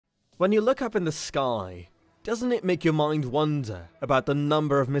When you look up in the sky, doesn't it make your mind wonder about the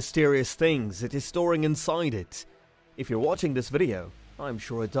number of mysterious things it is storing inside it? If you're watching this video, I'm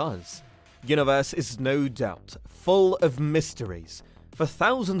sure it does. The universe is no doubt full of mysteries. For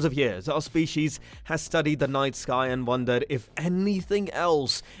thousands of years, our species has studied the night sky and wondered if anything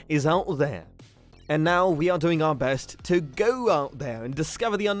else is out there. And now we are doing our best to go out there and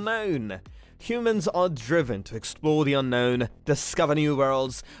discover the unknown. Humans are driven to explore the unknown, discover new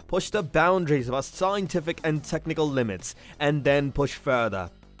worlds, push the boundaries of our scientific and technical limits, and then push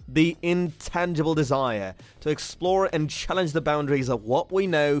further. The intangible desire to explore and challenge the boundaries of what we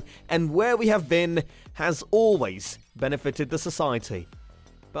know and where we have been has always benefited the society.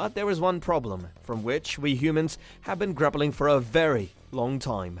 But there is one problem from which we humans have been grappling for a very long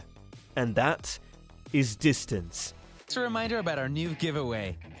time, and that is distance. Just a reminder about our new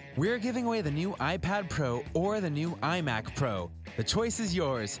giveaway. We're giving away the new iPad Pro or the new iMac Pro. The choice is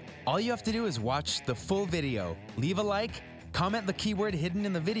yours. All you have to do is watch the full video, leave a like, comment the keyword hidden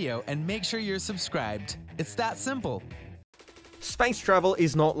in the video, and make sure you're subscribed. It's that simple. Space travel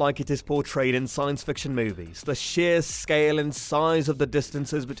is not like it is portrayed in science fiction movies. The sheer scale and size of the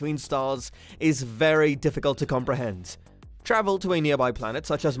distances between stars is very difficult to comprehend. Travel to a nearby planet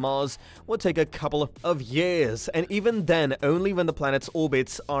such as Mars would take a couple of years, and even then only when the planet's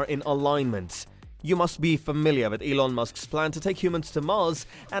orbits are in alignment. You must be familiar with Elon Musk's plan to take humans to Mars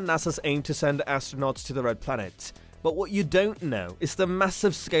and NASA's aim to send astronauts to the Red Planet. But what you don't know is the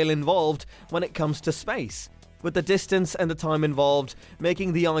massive scale involved when it comes to space, with the distance and the time involved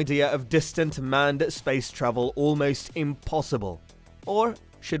making the idea of distant manned space travel almost impossible. Or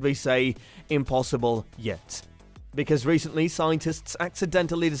should we say, impossible yet. Because recently, scientists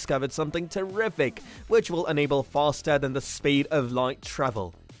accidentally discovered something terrific which will enable faster than the speed of light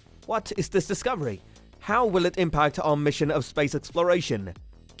travel. What is this discovery? How will it impact our mission of space exploration?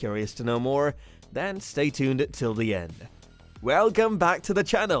 Curious to know more? Then stay tuned till the end. Welcome back to the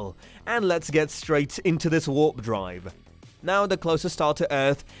channel, and let's get straight into this warp drive. Now, the closest star to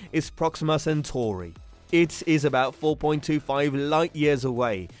Earth is Proxima Centauri. It is about 4.25 light years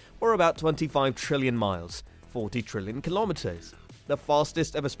away, or about 25 trillion miles. 40 trillion kilometers. The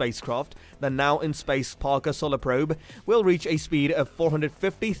fastest ever spacecraft, the now in space Parker Solar Probe, will reach a speed of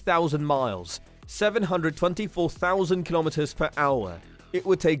 450,000 miles, 724,000 kilometers per hour. It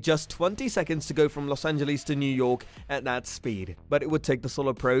would take just 20 seconds to go from Los Angeles to New York at that speed, but it would take the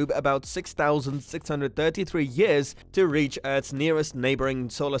Solar Probe about 6,633 years to reach Earth's nearest neighboring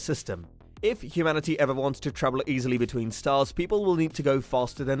solar system. If humanity ever wants to travel easily between stars, people will need to go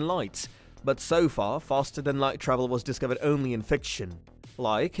faster than light. But so far, faster-than-light travel was discovered only in fiction.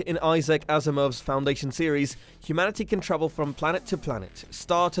 Like in Isaac Asimov's Foundation series, humanity can travel from planet to planet,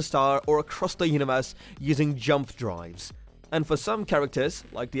 star to star, or across the universe using jump drives. And for some characters,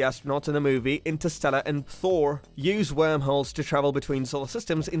 like the astronauts in the movie Interstellar and Thor, use wormholes to travel between solar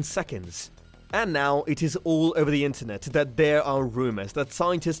systems in seconds. And now it is all over the internet that there are rumors that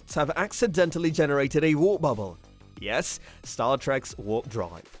scientists have accidentally generated a warp bubble. Yes, Star Trek's warp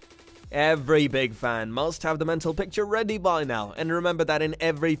drive. Every big fan must have the mental picture ready by now, and remember that in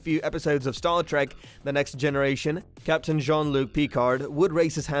every few episodes of Star Trek The Next Generation, Captain Jean-Luc Picard would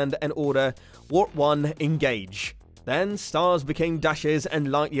raise his hand and order, "Warp 1, engage." Then stars became dashes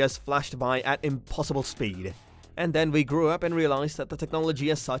and light years flashed by at impossible speed. And then we grew up and realized that the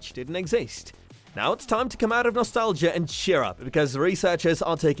technology as such didn't exist. Now it's time to come out of nostalgia and cheer up, because researchers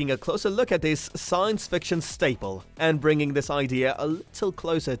are taking a closer look at this science fiction staple and bringing this idea a little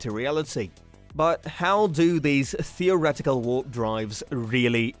closer to reality. But how do these theoretical warp drives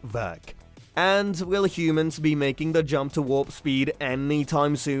really work? And will humans be making the jump to warp speed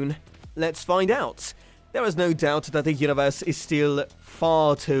anytime soon? Let's find out. There is no doubt that the universe is still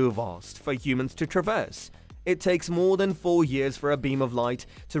far too vast for humans to traverse. It takes more than 4 years for a beam of light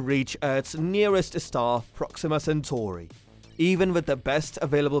to reach Earth's nearest star, Proxima Centauri. Even with the best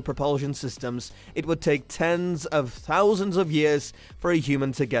available propulsion systems, it would take tens of thousands of years for a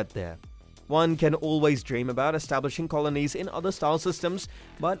human to get there. One can always dream about establishing colonies in other star systems,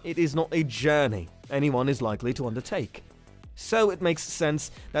 but it is not a journey anyone is likely to undertake. So it makes sense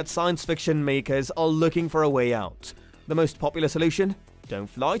that science fiction makers are looking for a way out. The most popular solution? Don't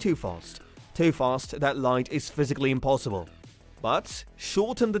fly too fast. Too fast that light is physically impossible. But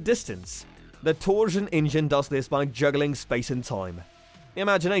shorten the distance. The torsion engine does this by juggling space and time.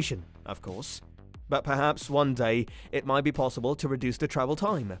 Imagination, of course. But perhaps one day it might be possible to reduce the travel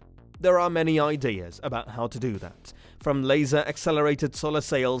time. There are many ideas about how to do that, from laser-accelerated solar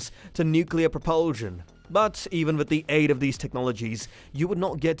sails to nuclear propulsion. But even with the aid of these technologies, you would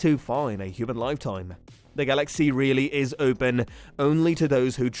not get too far in a human lifetime. The galaxy really is open only to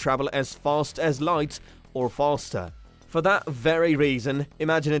those who travel as fast as light or faster. For that very reason,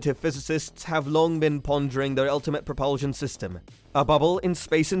 imaginative physicists have long been pondering their ultimate propulsion system. A bubble in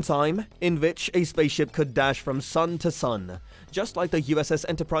space and time in which a spaceship could dash from sun to sun, just like the USS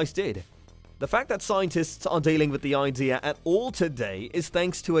Enterprise did. The fact that scientists are dealing with the idea at all today is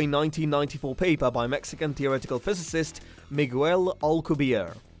thanks to a 1994 paper by Mexican theoretical physicist Miguel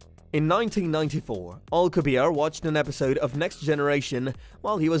Alcubierre. In 1994, Alcubierre watched an episode of Next Generation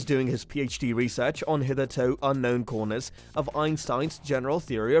while he was doing his PhD research on hitherto unknown corners of Einstein's general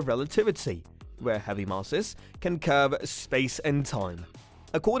theory of relativity, where heavy masses can curve space and time.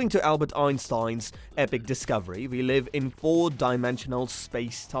 According to Albert Einstein's epic discovery, we live in four-dimensional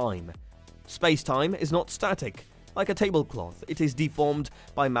space-time. Space-time is not static. Like a tablecloth, it is deformed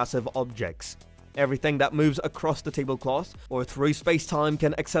by massive objects. Everything that moves across the tablecloth or through space-time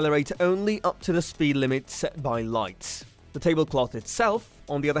can accelerate only up to the speed limit set by light. The tablecloth itself,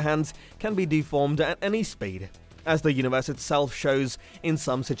 on the other hand, can be deformed at any speed, as the universe itself shows in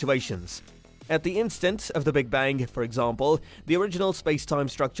some situations. At the instant of the Big Bang, for example, the original space-time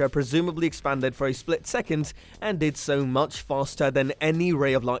structure presumably expanded for a split second and did so much faster than any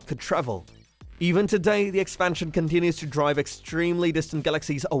ray of light could travel. Even today, the expansion continues to drive extremely distant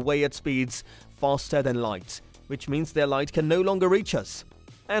galaxies away at speeds faster than light, which means their light can no longer reach us.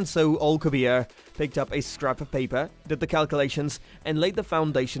 And so Alcubierre picked up a scrap of paper, did the calculations, and laid the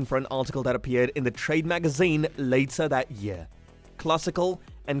foundation for an article that appeared in the Trade magazine later that year. Classical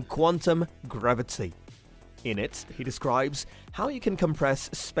and Quantum Gravity. In it, he describes how you can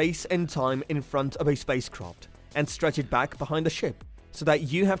compress space and time in front of a spacecraft and stretch it back behind the ship, so that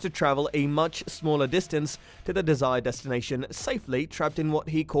you have to travel a much smaller distance to the desired destination safely trapped in what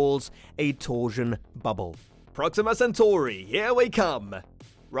he calls a torsion bubble. Proxima Centauri, here we come!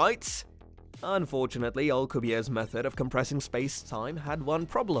 Right? Unfortunately, Alcubierre's method of compressing space-time had one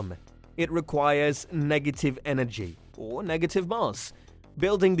problem. It requires negative energy, or negative mass.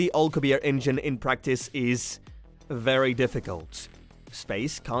 Building the Alcubierre engine in practice is very difficult.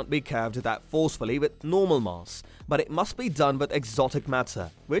 Space can't be curved that forcefully with normal mass, but it must be done with exotic matter,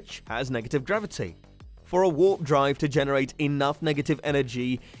 which has negative gravity. For a warp drive to generate enough negative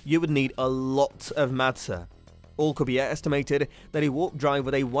energy, you would need a lot of matter. Alcubierre estimated that a warp drive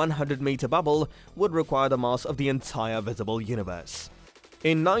with a 100-meter bubble would require the mass of the entire visible universe.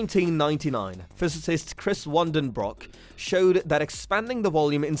 In 1999, physicist Chris Vandenbroek showed that expanding the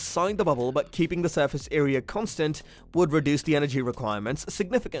volume inside the bubble but keeping the surface area constant would reduce the energy requirements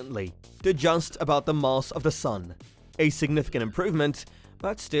significantly, to just about the mass of the Sun. A significant improvement,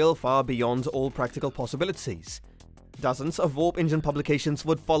 but still far beyond all practical possibilities. Dozens of warp engine publications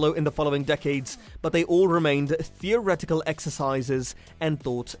would follow in the following decades, but they all remained theoretical exercises and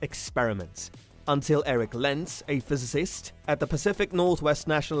thought experiments. Until Eric Lentz, a physicist at the Pacific Northwest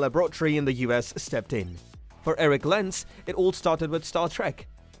National Laboratory in the US, stepped in. For Eric Lentz, it all started with Star Trek.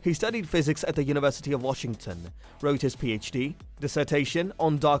 He studied physics at the University of Washington, wrote his PhD, dissertation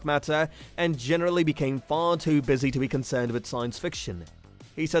on dark matter, and generally became far too busy to be concerned with science fiction.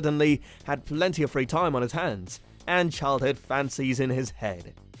 He suddenly had plenty of free time on his hands, and childhood fancies in his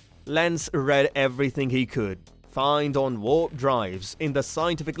head. Lentz read everything he could find on warp drives in the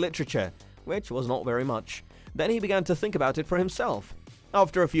scientific literature, which was not very much. Then he began to think about it for himself.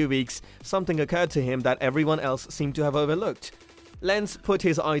 After a few weeks, something occurred to him that everyone else seemed to have overlooked. Lentz put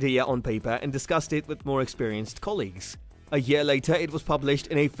his idea on paper and discussed it with more experienced colleagues. A year later, it was published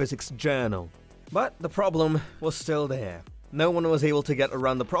in a physics journal. But the problem was still there. No one was able to get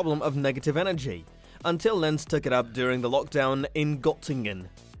around the problem of negative energy, until Lentz took it up during the lockdown in Göttingen.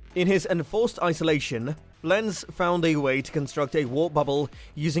 In his enforced isolation, Lentz found a way to construct a warp bubble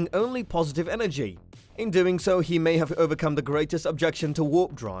using only positive energy. In doing so, he may have overcome the greatest objection to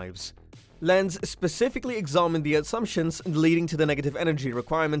warp drives. Lentz specifically examined the assumptions leading to the negative energy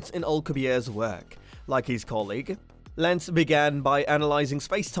requirements in Alcubierre's work. Like his colleague, Lentz began by analyzing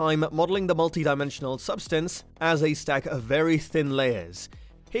space-time, modeling the multidimensional substance as a stack of very thin layers.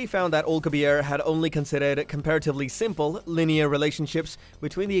 He found that Alcubierre had only considered comparatively simple, linear relationships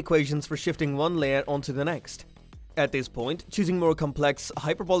between the equations for shifting one layer onto the next. At this point, choosing more complex,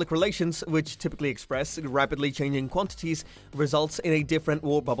 hyperbolic relations, which typically express rapidly changing quantities, results in a different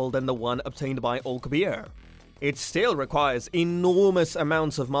warp bubble than the one obtained by Alcubierre. It still requires enormous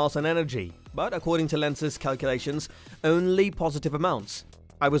amounts of mass and energy, but according to Lentz's calculations, only positive amounts.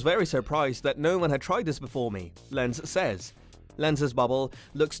 "I was very surprised that no one had tried this before me," Lentz says. Lentz's bubble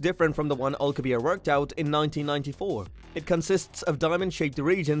looks different from the one Alcubierre worked out in 1994. It consists of diamond-shaped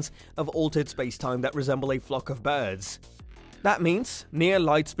regions of altered spacetime that resemble a flock of birds. That means near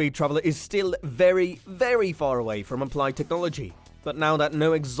light speed travel is still very, very far away from applied technology. But now that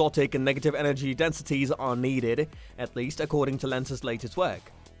no exotic and negative energy densities are needed, at least according to Lenz's latest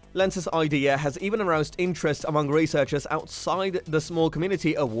work. Lenz's idea has even aroused interest among researchers outside the small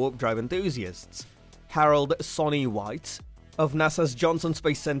community of warp drive enthusiasts. Harold Sonny White of NASA's Johnson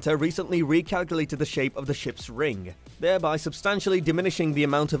Space Center recently recalculated the shape of the ship's ring, thereby substantially diminishing the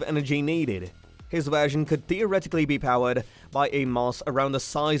amount of energy needed. His version could theoretically be powered by a mass around the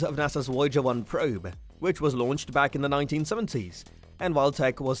size of NASA's Voyager 1 probe, which was launched back in the 1970s. And while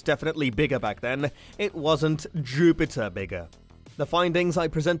tech was definitely bigger back then, it wasn't Jupiter bigger. The findings I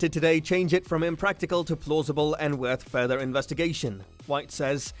presented today change it from impractical to plausible and worth further investigation, White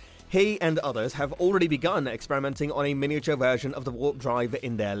says. He and others have already begun experimenting on a miniature version of the warp drive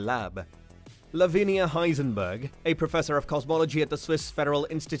in their lab. Lavinia Heisenberg, a professor of cosmology at the Swiss Federal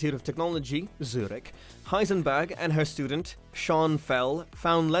Institute of Technology, Zurich, Heisenberg and her student, Sean Fell,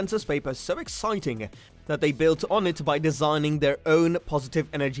 found Lenz's paper so exciting that they built on it by designing their own positive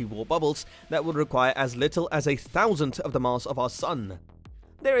energy warp bubbles that would require as little as 1,000th of the mass of our Sun.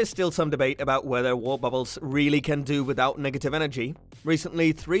 There is still some debate about whether warp bubbles really can do without negative energy.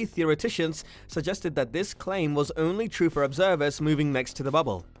 Recently, 3 theoreticians suggested that this claim was only true for observers moving next to the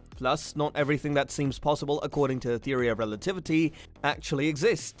bubble. Plus, not everything that seems possible according to the theory of relativity actually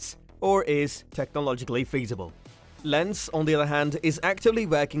exists, or is technologically feasible. Lenz, on the other hand, is actively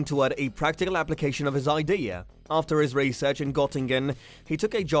working toward a practical application of his idea. After his research in Göttingen, he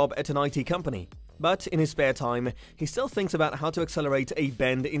took a job at an IT company. But in his spare time, he still thinks about how to accelerate a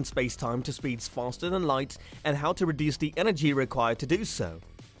bend in space-time to speeds faster than light and how to reduce the energy required to do so.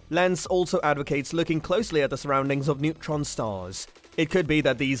 Lenz also advocates looking closely at the surroundings of neutron stars. It could be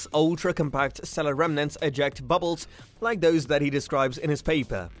that these ultra-compact stellar remnants eject bubbles like those that he describes in his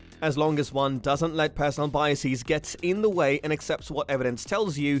paper. As long as one doesn't let personal biases get in the way and accepts what evidence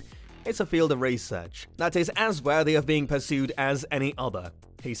tells you, it's a field of research that is as worthy of being pursued as any other,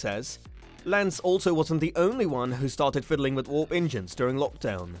 he says. Lenz also wasn't the only one who started fiddling with warp engines during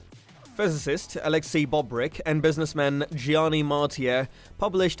lockdown. Physicist Alexei Bobrik and businessman Gianni Martier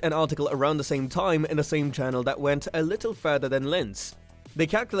published an article around the same time in the same journal that went a little further than Lenz. They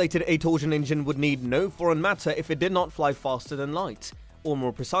calculated a torsion engine would need no foreign matter if it did not fly faster than light, or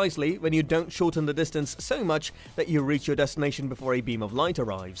more precisely, when you don't shorten the distance so much that you reach your destination before a beam of light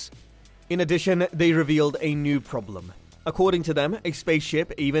arrives. In addition, they revealed a new problem. According to them, a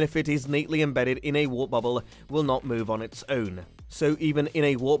spaceship, even if it is neatly embedded in a warp bubble, will not move on its own. So even in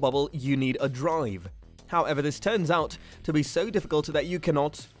a warp bubble, you need a drive. However, this turns out to be so difficult that you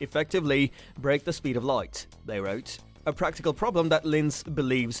cannot, effectively, break the speed of light, they wrote. A practical problem that Lenz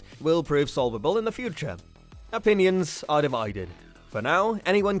believes will prove solvable in the future. Opinions are divided. For now,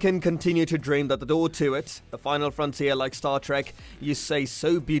 anyone can continue to dream that the door to it, the final frontier like Star Trek, you say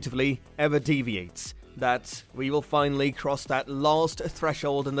so beautifully, ever deviates. That we will finally cross that last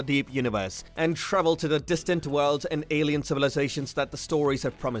threshold in the deep universe and travel to the distant worlds and alien civilizations that the stories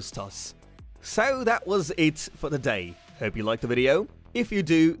have promised us. So that was it for the day. Hope you liked the video. If you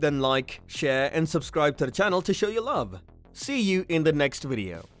do, then like, share and subscribe to the channel to show your love. See you in the next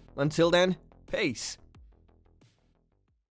video. Until then, peace.